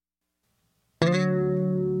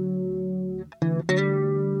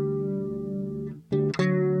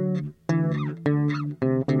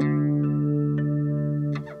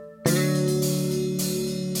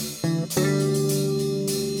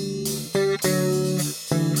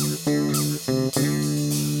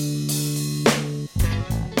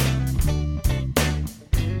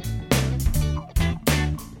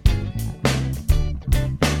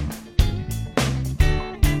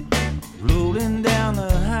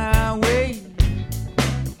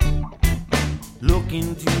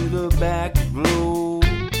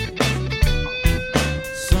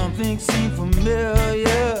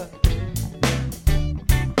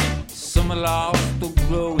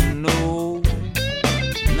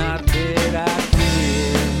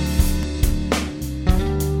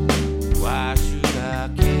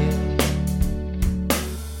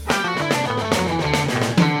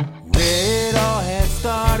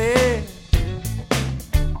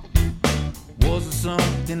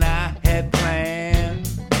something I had planned.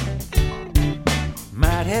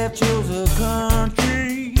 Might have chose a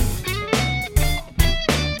country,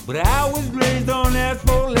 but I was raised on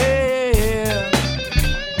asphalt land.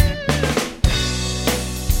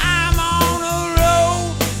 I'm on a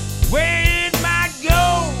road where it might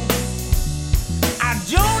go. I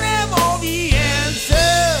don't have all the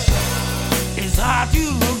answers. It's hard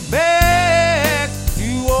to look back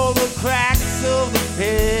through all the cracks of the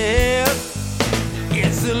past.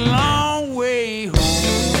 It's a long way home.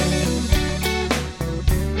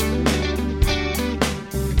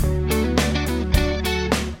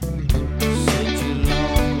 Such a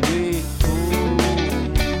long way home.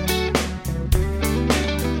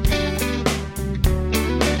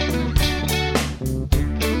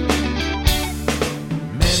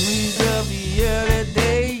 Memories of the early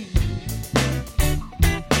days,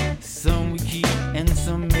 some we keep and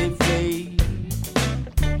some may fade.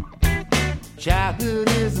 Childhood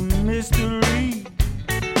is a mystery,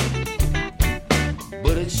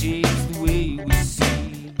 but it shapes the way we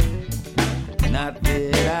see. Not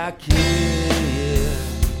that I care.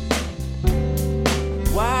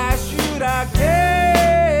 Why should I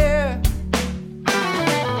care?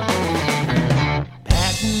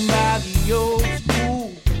 Passing by the old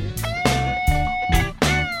school,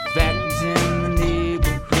 factories in the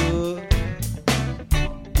neighborhood,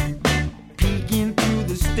 peeking through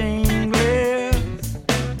the stained glass.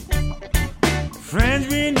 Friends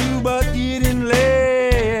we knew but didn't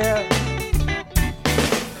laugh.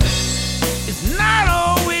 It's not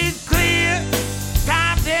always clear.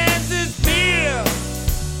 Time dances fear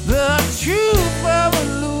the truth of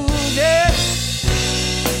illusion,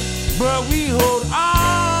 but we hold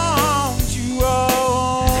on to our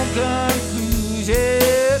own conclusions.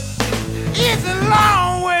 It's a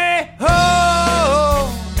long way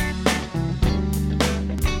home.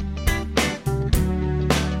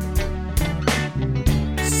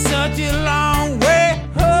 Such a long way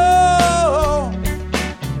home.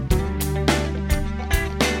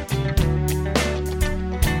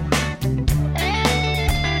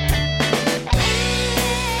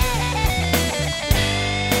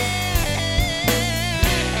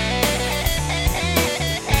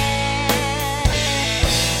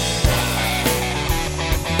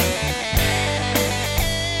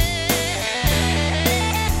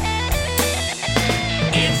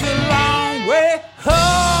 It's a long way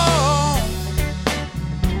home.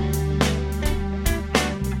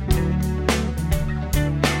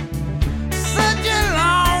 Such a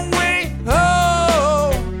long way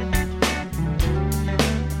home.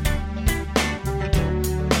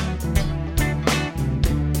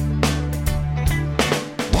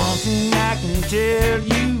 One thing I can tell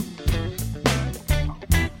you,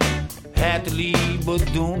 had to leave but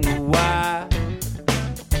don't know why.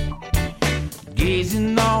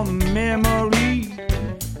 Gazing on the memory,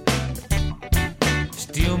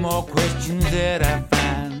 still more questions that I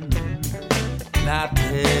find. Not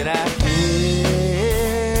that I care.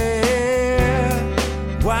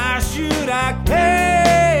 Why should I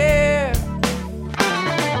care?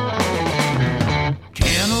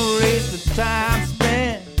 Can't erase the time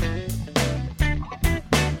spent,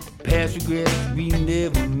 past regrets we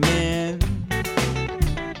never meant.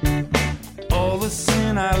 All the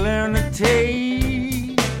sin I learned to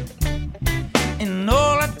take, and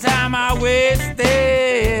all the time I wasted.